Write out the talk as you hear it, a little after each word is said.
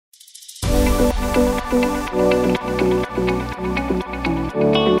Good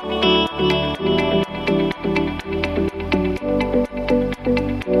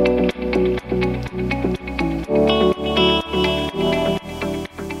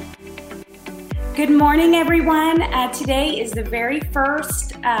morning, everyone. Today is the very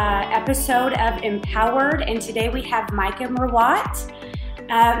first episode of Empowered, and today we have Micah Mruwat.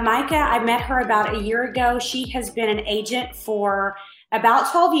 Micah, I met her about a year ago. She has been an agent for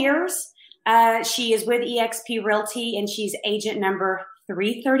about 12 years. She is with eXp Realty, and she's agent number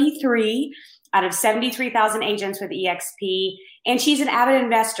 333 out of 73,000 agents with eXp. And she's an avid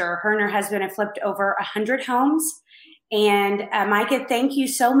investor. Her and her husband have flipped over 100 homes. And Micah, thank you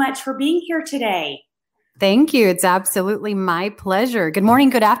so much for being here today. Thank you. It's absolutely my pleasure. Good morning,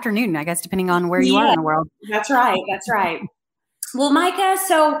 good afternoon, I guess, depending on where you are in the world. That's right. That's right. Well, Micah,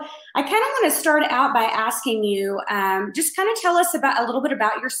 so I kind of want to start out by asking you, just kind of tell us about a little bit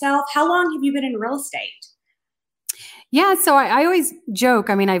about yourself. How long have you been in real estate? Yeah, so I always joke.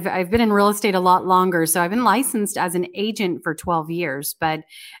 I mean, I've been in real estate a lot longer. So I've been licensed as an agent for 12 years, but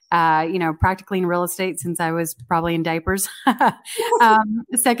practically in real estate since I was probably in diapers.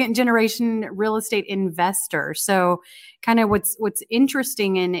 Second generation real estate investor. So kind of what's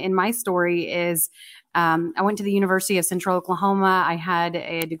interesting in my story is I went to the University of Central Oklahoma. I had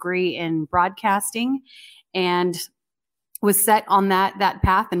a degree in broadcasting and was set on that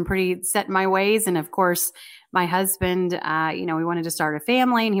path and pretty set in my ways. And of course, my husband, we wanted to start a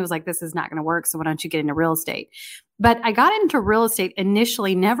family, and he was like, this is not going to work. So why don't you get into real estate? But I got into real estate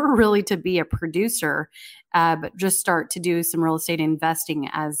initially, never really to be a producer, but just start to do some real estate investing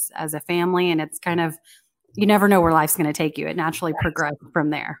as a family. And it's kind of, you never know where life's going to take you. It naturally progressed from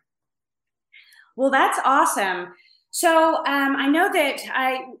there. Well, that's awesome. So I know that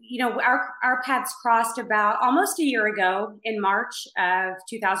our paths crossed about almost a year ago in March of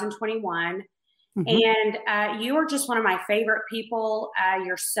 2021. Mm-hmm. And you are just one of my favorite people.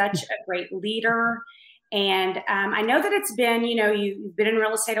 You're such a great leader. And I know that it's been, you've been in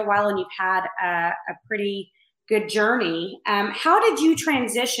real estate a while and you've had a pretty good journey. How did you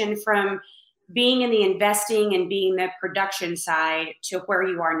transition from being in the investing and being the production side to where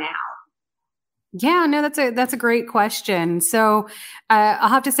you are now? Yeah, no, that's a great question. So I'll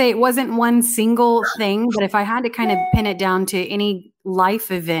have to say it wasn't one single thing, but if I had to kind of pin it down to any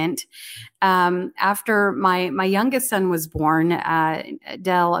life event, after my youngest son was born,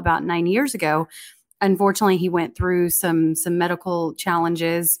 Dell, about 9 years ago, unfortunately, he went through some medical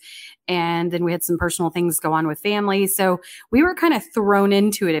challenges, and then we had some personal things go on with family. So we were kind of thrown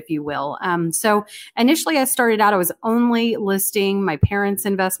into it, if you will. So initially I started out, I was only listing my parents'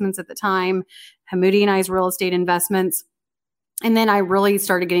 investments at the time, Hamudi and I's real estate investments. And then I really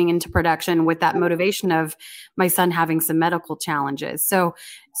started getting into production with that motivation of my son having some medical challenges. So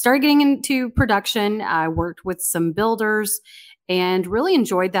started getting into production. I worked with some builders and really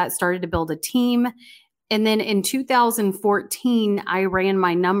enjoyed that, started to build a team. And then in 2014, I ran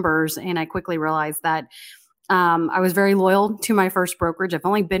my numbers and I quickly realized that I was very loyal to my first brokerage. I've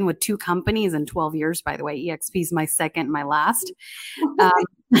only been with 2 companies in 12 years, by the way. eXp is my second, my last.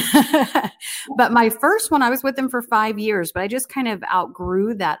 But my first one, I was with them for 5 years, but I just kind of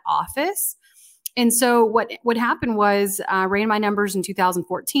outgrew that office. And so what happened was I ran my numbers in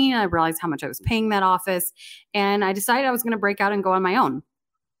 2014. I realized how much I was paying that office, and I decided I was going to break out and go on my own.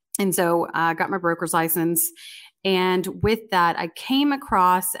 And so I got my broker's license. And with that, I came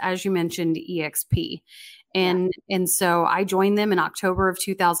across, as you mentioned, eXp. And so I joined them in October of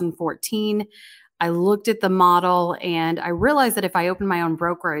 2014. I looked at the model and I realized that if I opened my own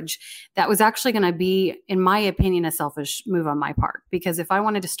brokerage, that was actually going to be, in my opinion, a selfish move on my part. Because if I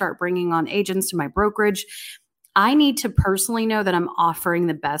wanted to start bringing on agents to my brokerage, I need to personally know that I'm offering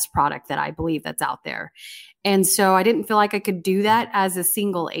the best product that I believe that's out there. And so I didn't feel like I could do that as a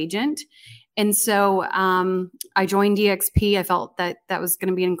single agent. And so I joined eXp. I felt that was going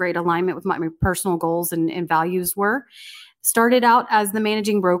to be in great alignment with what my personal goals and values were. Started out as the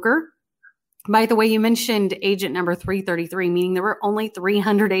managing broker. By the way, you mentioned agent number 333, meaning there were only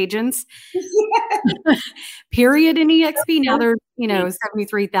 300 agents, period, in eXp. Now there's,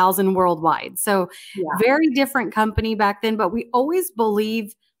 73,000 worldwide. So very different company back then, but we always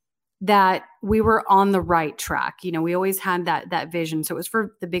believed that we were on the right track. We always had that vision. So it was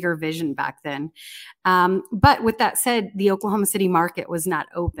for the bigger vision back then. But with that said, the Oklahoma City market was not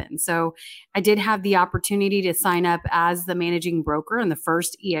open. So I did have the opportunity to sign up as the managing broker and the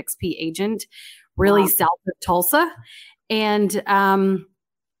first eXp agent, really south of Tulsa. And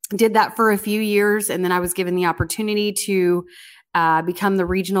did that for a few years. And then I was given the opportunity to become the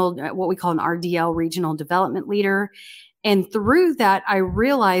regional, what we call an RDL, regional development leader. And through that, I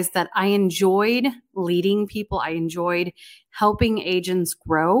realized that I enjoyed leading people. I enjoyed helping agents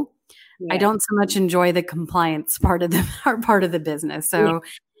grow. I don't so much enjoy the compliance part of the business. So,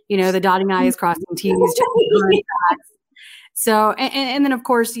 the dotting I's, crossing T's, checking facts. So, and then of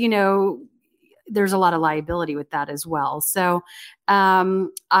course, there's a lot of liability with that as well. So,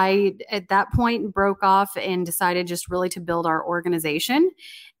 I, at that point, broke off and decided just really to build our organization.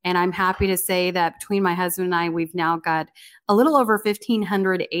 And I'm happy to say that between my husband and I, we've now got a little over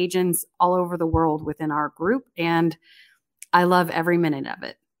 1,500 agents all over the world within our group. And I love every minute of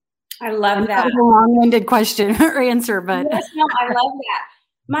it. I love that. That was a long-winded question or answer, but yes, no, I love that.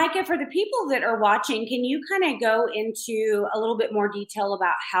 Micah, for the people that are watching, can you kind of go into a little bit more detail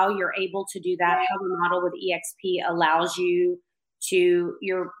about how you're able to do that, how the model with EXP allows you to,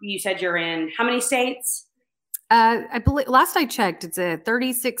 you said you're in how many states? I believe last I checked, it's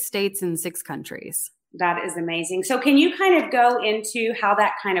 36 states and 6 countries. That is amazing. So can you kind of go into how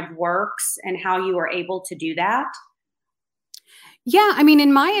that kind of works and how you are able to do that? Yeah, I mean,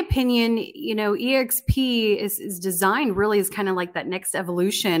 in my opinion, EXP is designed really as kind of like that next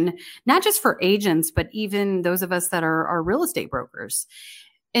evolution, not just for agents, but even those of us that are real estate brokers.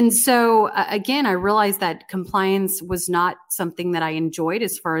 And so, again, I realized that compliance was not something that I enjoyed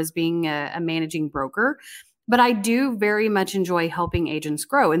as far as being a managing broker, but I do very much enjoy helping agents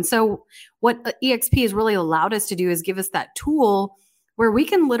grow. And so what EXP has really allowed us to do is give us that tool where we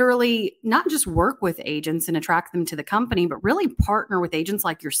can literally not just work with agents and attract them to the company, but really partner with agents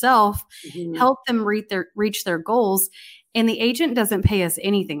like yourself, help them reach their goals. And the agent doesn't pay us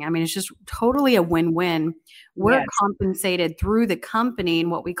anything. I mean, it's just totally a win-win. We're compensated through the company in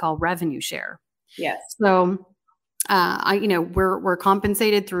what we call revenue share. Yes. So, we're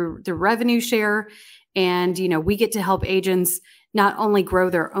compensated through the revenue share, and we get to help agents not only grow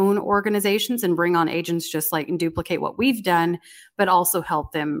their own organizations and bring on agents just like and duplicate what we've done, but also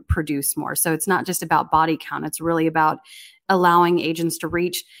help them produce more. So it's not just about body count. It's really about allowing agents to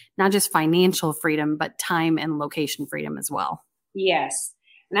reach not just financial freedom, but time and location freedom as well. Yes.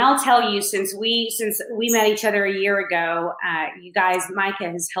 And I'll tell you, since we met each other a year ago, you guys,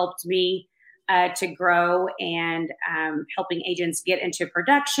 Micah has helped me to grow and helping agents get into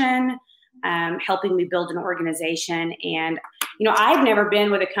production, helping me build an organization. And, I've never been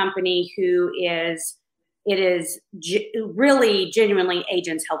with a company it is really genuinely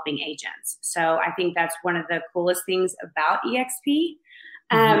agents helping agents. So I think that's one of the coolest things about EXP.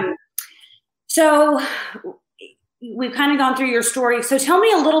 So we've kind of gone through your story. So tell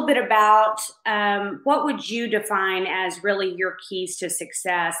me a little bit about what would you define as really your keys to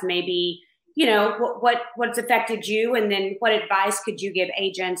success? Maybe, what's affected you, and then what advice could you give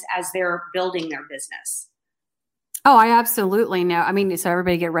agents as they're building their business? Oh, I absolutely know. I mean, so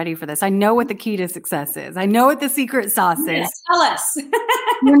everybody get ready for this. I know what the key to success is. I know what the secret sauce is. Yes, tell us.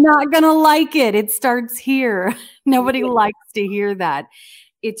 You're not going to like it. It starts here. Nobody likes to hear that.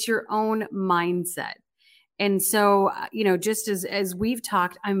 It's your own mindset. And so, just as we've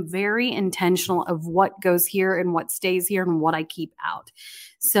talked, I'm very intentional of what goes here and what stays here and what I keep out.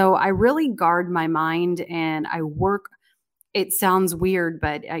 So I really guard my mind and I work. It sounds weird,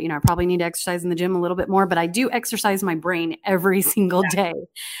 but I probably need to exercise in the gym a little bit more, but I do exercise my brain every single day.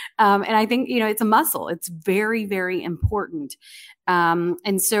 And I think, it's a muscle. It's very, very important.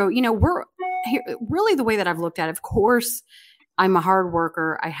 And so, we're here, really the way that I've looked at it, of course, I'm a hard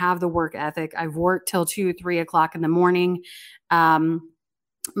worker. I have the work ethic. I've worked till 2, 3 o'clock in the morning.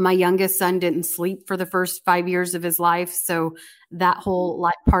 My youngest son didn't sleep for the first 5 years of his life. So that whole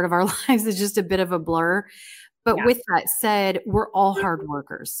part of our lives is just a bit of a blur. But with that said, we're all hard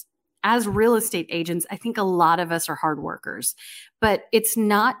workers. As real estate agents, I think a lot of us are hard workers. But it's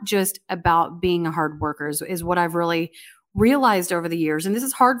not just about being a hard worker is what I've really realized over the years. And this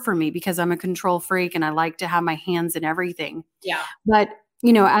is hard for me because I'm a control freak and I like to have my hands in everything. Yeah. But,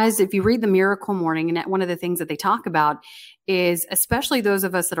 as if you read the Miracle Morning, and one of the things that they talk about is, especially those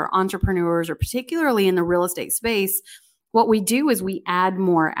of us that are entrepreneurs or particularly in the real estate space, what we do is we add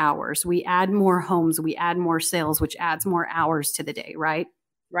more hours, we add more homes, we add more sales, which adds more hours to the day, right?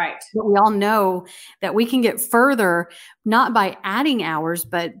 Right. But we all know that we can get further, not by adding hours,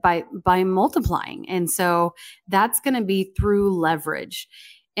 but by multiplying. And so that's going to be through leverage.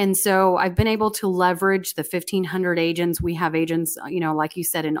 And so I've been able to leverage the 1,500 agents. We have agents, like you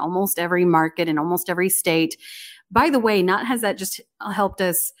said, in almost every market, in almost every state. By the way, not has that just helped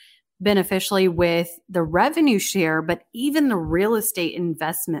us beneficially with the revenue share, but even the real estate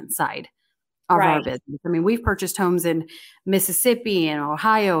investment side. of Right. our business. I mean, we've purchased homes in Mississippi and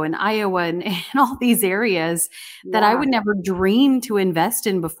Ohio and Iowa and all these areas that I would never dream to invest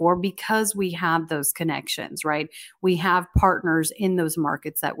in before because we have those connections, right? We have partners in those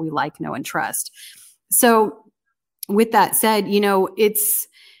markets that we like, know, and trust. So with that said,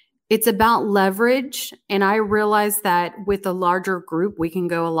 it's about leverage. And I realized that with a larger group, we can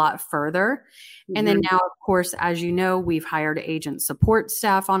go a lot further. And then now, of course, as you know, we've hired agent support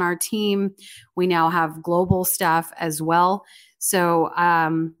staff on our team. We now have global staff as well. So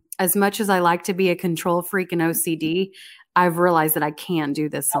as much as I like to be a control freak and OCD, I've realized that I can't do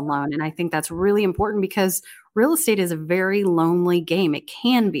this alone. And I think that's really important because real estate is a very lonely game. It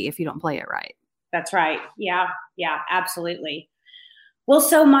can be if you don't play it right. That's right. Yeah, absolutely. Well,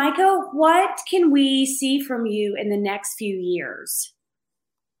 so Micah, what can we see from you in the next few years?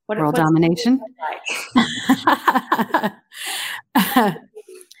 World domination.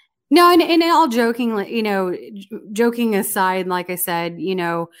 No, and all jokingly, joking aside, like I said,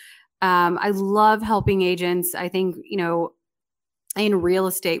 I love helping agents. I think, in real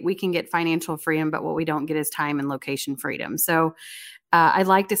estate, we can get financial freedom, but what we don't get is time and location freedom. So I'd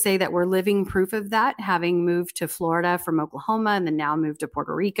like to say that we're living proof of that, having moved to Florida from Oklahoma and then now moved to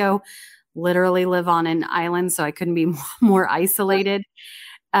Puerto Rico, literally live on an island, so I couldn't be more isolated.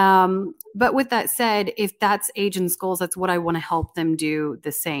 But with that said, if that's agents' goals, that's what I want to help them do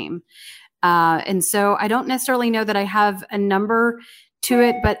the same. And so I don't necessarily know that I have a number to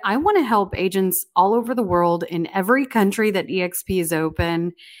it, but I want to help agents all over the world in every country that EXP is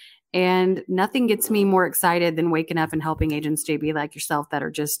open. And nothing gets me more excited than waking up and helping agents, JB, like yourself, that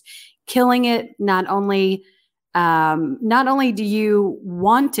are just killing it. Not only do you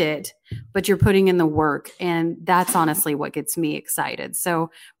want it, but you're putting in the work. And that's honestly what gets me excited.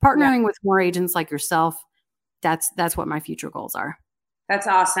 So partnering with more agents like yourself, that's what my future goals are. That's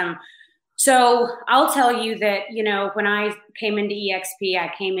awesome. So I'll tell you that, when I came into EXP,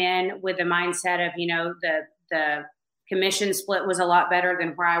 I came in with the mindset of, the commission split was a lot better than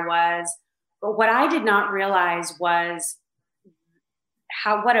where I was. But what I did not realize was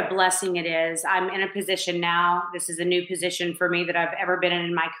what a blessing it is. I'm in a position now. This is a new position for me that I've ever been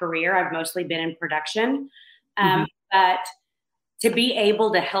in my career. I've mostly been in production. But to be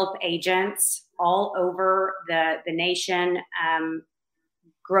able to help agents all over the nation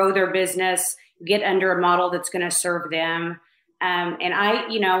grow their business, get under a model that's going to serve them. And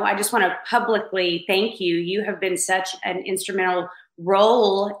I just want to publicly thank you. You have been such an instrumental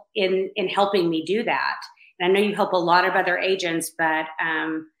role in helping me do that. And I know you help a lot of other agents, but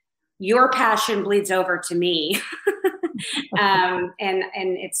your passion bleeds over to me. And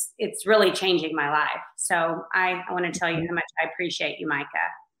it's really changing my life. So I want to tell you how much I appreciate you, Micah.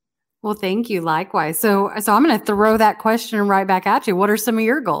 Well, thank you. Likewise. So I'm going to throw that question right back at you. What are some of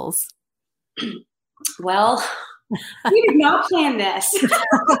your goals? Well, we did not plan this.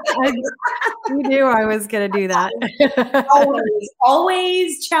 You knew I was going to do that.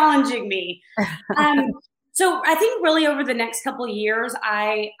 always challenging me. So I think really over the next couple of years,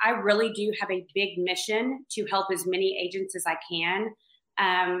 I really do have a big mission to help as many agents as I can.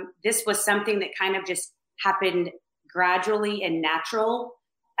 This was something that kind of just happened gradually and natural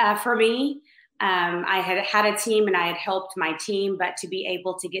for me. I had a team and I had helped my team, but to be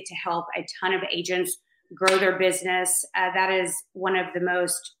able to get to help a ton of agents grow their business, that is one of the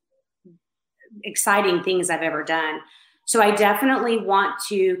most exciting things I've ever done. So I definitely want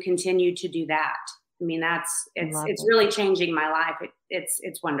to continue to do that. I mean, it's really changing my life.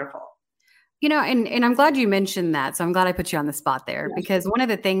 It's wonderful. And I'm glad you mentioned that. So I'm glad I put you on the spot there, because one of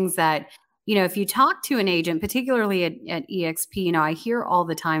the things that, if you talk to an agent, particularly at EXP, I hear all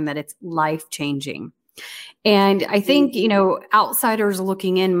the time that it's life-changing. And I think, outsiders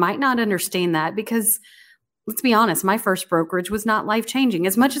looking in might not understand that because, let's be honest, my first brokerage was not life-changing.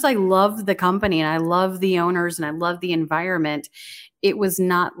 As much as I love the company and I love the owners and I love the environment, it was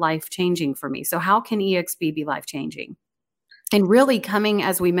not life-changing for me. So how can EXP be life-changing? And really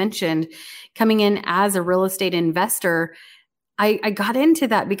as we mentioned, coming in as a real estate investor, I got into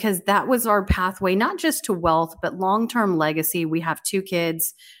that because that was our pathway, not just to wealth, but long-term legacy. We have 2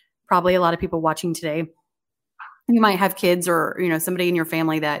 kids, probably a lot of people watching today. You might have kids or, somebody in your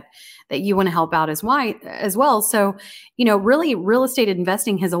family that you want to help out as well. So, really real estate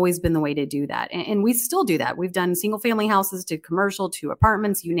investing has always been the way to do that. And we still do that. We've done single family houses to commercial to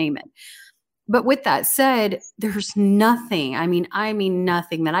apartments, you name it. But with that said, there's nothing, I mean,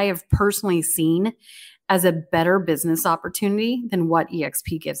 nothing that I have personally seen as a better business opportunity than what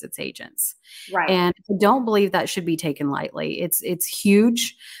EXP gives its agents. Right. And I don't believe that should be taken lightly. It's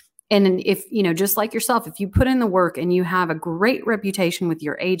huge. And if, just like yourself, if you put in the work and you have a great reputation with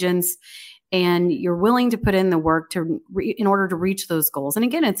your agents and you're willing to put in the work in order to reach those goals. And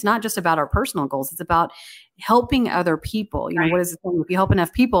again, it's not just about our personal goals. It's about helping other people. What is the thing? If you help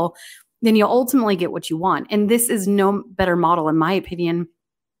enough people, then you'll ultimately get what you want. And this is no better model, in my opinion,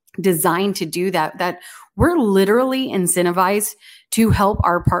 designed to do that we're literally incentivized to help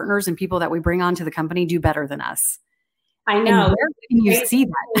our partners and people that we bring onto the company do better than us. I know. And where can you see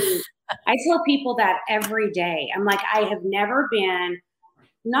that? I tell people that every day. I'm like, I have never been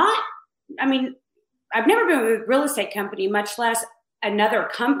I've never been with a real estate company, much less another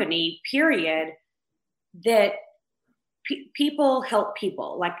company, period, that people help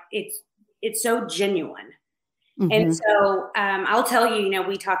people. Like it's so genuine. Mm-hmm. And so I'll tell you,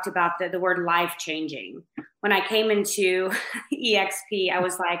 we talked about the word life changing. When I came into EXP, I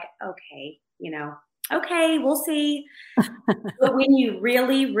was like, okay, we'll see. But when you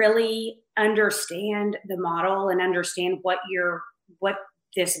really, really understand the model and understand what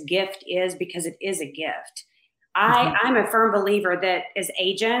this gift is, because it is a gift. Mm-hmm. I'm a firm believer that as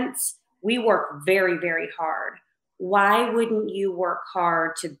agents, we work very, very hard. Why wouldn't you work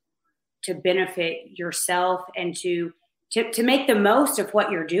hard to benefit yourself and to make the most of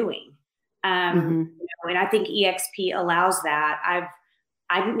what you're doing? And I think EXP allows that.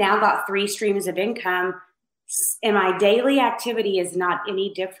 I've now got 3 streams of income, and my daily activity is not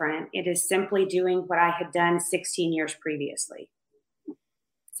any different. It is simply doing what I had done 16 years previously.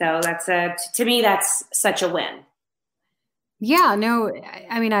 So to me, that's such a win. Yeah, no,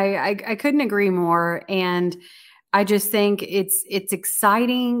 I couldn't agree more. And I just think it's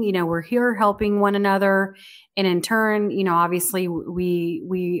exciting. We're here helping one another. And in turn, obviously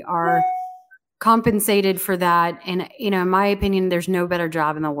we are compensated for that. And, in my opinion, there's no better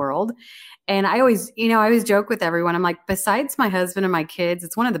job in the world. And I always joke with everyone. I'm like, besides my husband and my kids,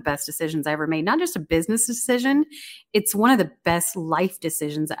 it's one of the best decisions I ever made. Not just a business decision. It's one of the best life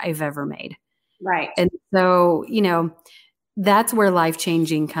decisions I've ever made. Right. And so, that's where life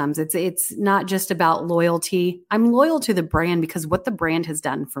changing comes. It's not just about loyalty. I'm loyal to the brand because what the brand has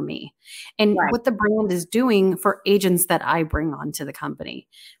done for me and what the brand is doing for agents that I bring onto the company.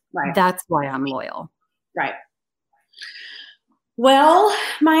 Right. That's why I'm loyal. Right. Well,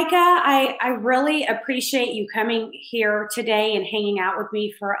 Micah, I really appreciate you coming here today and hanging out with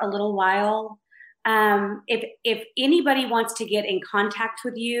me for a little while. If anybody wants to get in contact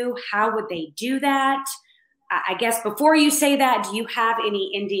with you, how would they do that? I guess before you say that, do you have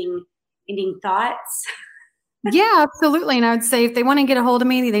any ending thoughts? Yeah, absolutely. And I would say if they want to get a hold of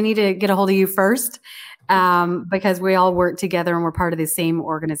me, they need to get a hold of you first. Because we all work together and we're part of the same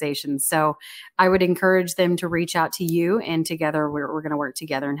organization. So I would encourage them to reach out to you, and together we're going to work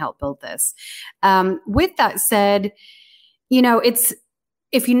together and help build this. With that said,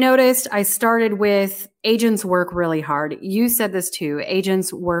 if you noticed, I started with agents work really hard. You said this too.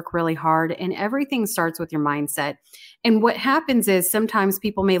 Agents work really hard, and everything starts with your mindset. And what happens is sometimes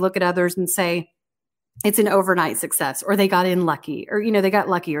people may look at others and say, it's an overnight success, or they got in lucky, or, they got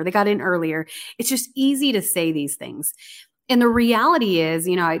lucky, or they got in earlier. It's just easy to say these things. And the reality is,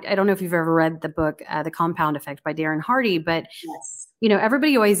 I don't know if you've ever read the book, The Compound Effect by Darren Hardy, but, yes.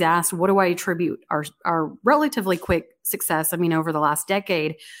 Everybody always asks, what do I attribute our relatively quick success? Over the last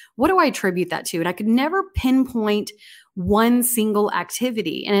decade, what do I attribute that to? And I could never pinpoint one single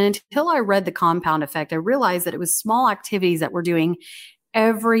activity. And until I read The Compound Effect, I realized that it was small activities that we're doing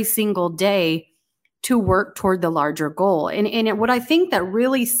every single day to work toward the larger goal. And what I think that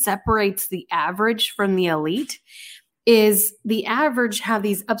really separates the average from the elite is the average have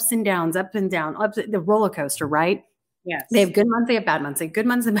these ups and downs, the roller coaster, right? Yes. They have good months, they have bad months, they have good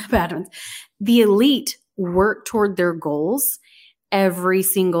months and bad months. The elite work toward their goals every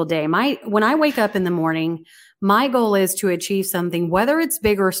single day. When I wake up in the morning, my goal is to achieve something, whether it's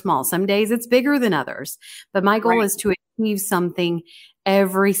big or small. Some days it's bigger than others, but my goal is to achieve something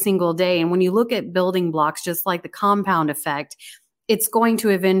every single day. And when you look at building blocks, just like the compound effect, it's going to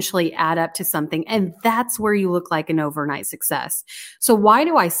eventually add up to something. And that's where you look like an overnight success. So why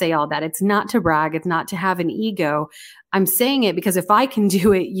do I say all that? It's not to brag. It's not to have an ego. I'm saying it because if I can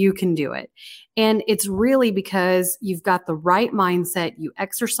do it, you can do it. And it's really because you've got the right mindset. You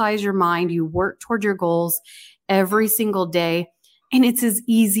exercise your mind. You work toward your goals every single day. And it's as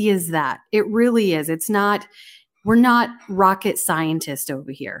easy as that. It really is. We're not rocket scientists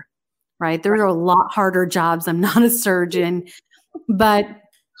over here, right? There are a lot harder jobs. I'm not a surgeon, but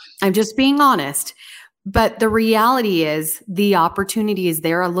I'm just being honest. But the reality is the opportunity is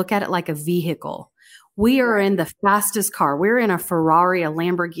there. I look at it like a vehicle. We are in the fastest car. We're in a Ferrari, a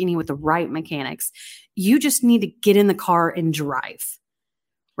Lamborghini with the right mechanics. You just need to get in the car and drive,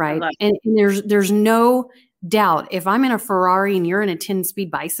 right? And there's no doubt. If I'm in a Ferrari and you're in a 10-speed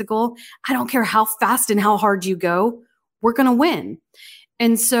bicycle, I don't care how fast and how hard you go, we're going to win.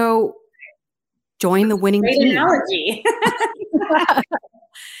 And so join the winning Great team. Analogy.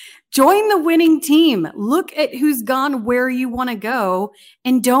 Join the winning team. Look at who's gone where you want to go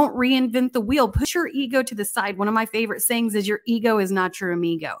and don't reinvent the wheel. Put your ego to the side. One of my favorite sayings is your ego is not your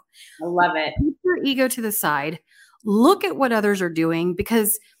amigo. I love it. Put your ego to the side. Look at what others are doing,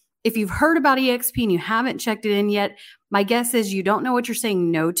 because if you've heard about EXP and you haven't checked it in yet, my guess is you don't know what you're saying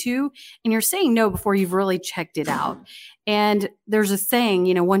no to, and you're saying no before you've really checked it out. And there's a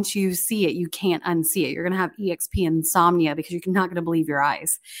saying, once you see it, you can't unsee it. You're going to have EXP insomnia because you're not going to believe your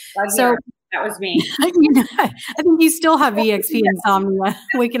eyes. So that was me. I think you still have EXP insomnia,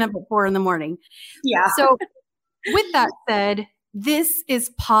 waking up at 4 a.m. Yeah. So with that said, this is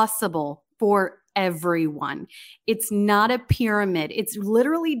possible for everyone. It's not a pyramid. It's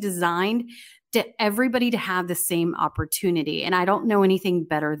literally designed to everybody to have the same opportunity. And I don't know anything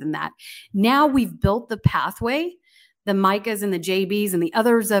better than that. Now we've built the pathway, the Micahs and the JBs and the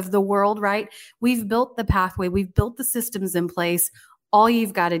others of the world, right? We've built the pathway. We've built the systems in place. All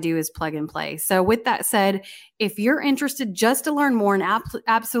you've got to do is plug and play. So with that said, if you're interested just to learn more, and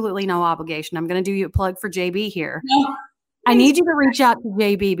absolutely no obligation, I'm going to do you a plug for JB here. No. I need you to reach out to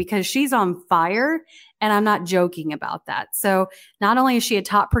JB because she's on fire, and I'm not joking about that. So not only is she a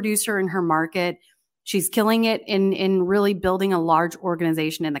top producer in her market, she's killing it in really building a large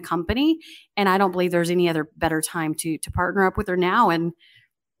organization in the company. And I don't believe there's any other better time to partner up with her now and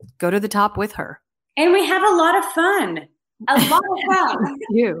go to the top with her. And we have a lot of fun. A lot of fun.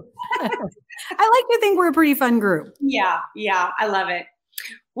 You. I like to think we're a pretty fun group. Yeah. I love it.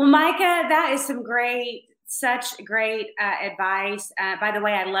 Well, Micah, that is such great advice. By the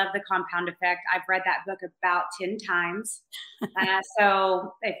way, I love The Compound Effect. I've read that book about 10 times.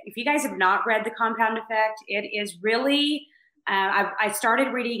 So if you guys have not read The Compound Effect, it is really, I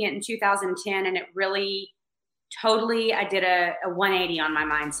started reading it in 2010, and it really totally, I did a 180 on my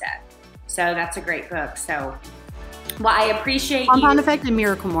mindset. So that's a great book. So, well, I appreciate Compound Effect and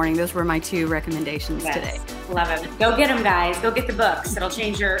Miracle Morning. Those were my 2 recommendations today. Love them. Go get them, guys. Go get the books. It'll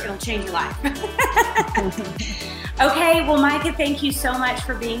change your life. Okay. Well, Micah, thank you so much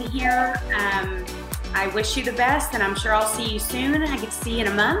for being here. I wish you the best, and I'm sure I'll see you soon. I get to see you in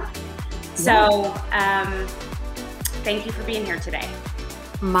a month. So, thank you for being here today.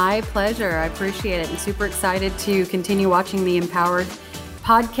 My pleasure. I appreciate it. I'm super excited to continue watching the Empowered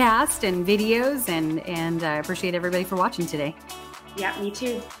podcast and videos, and I appreciate everybody for watching today. Yeah, me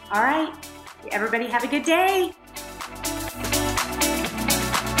too. All right. Everybody have a good day.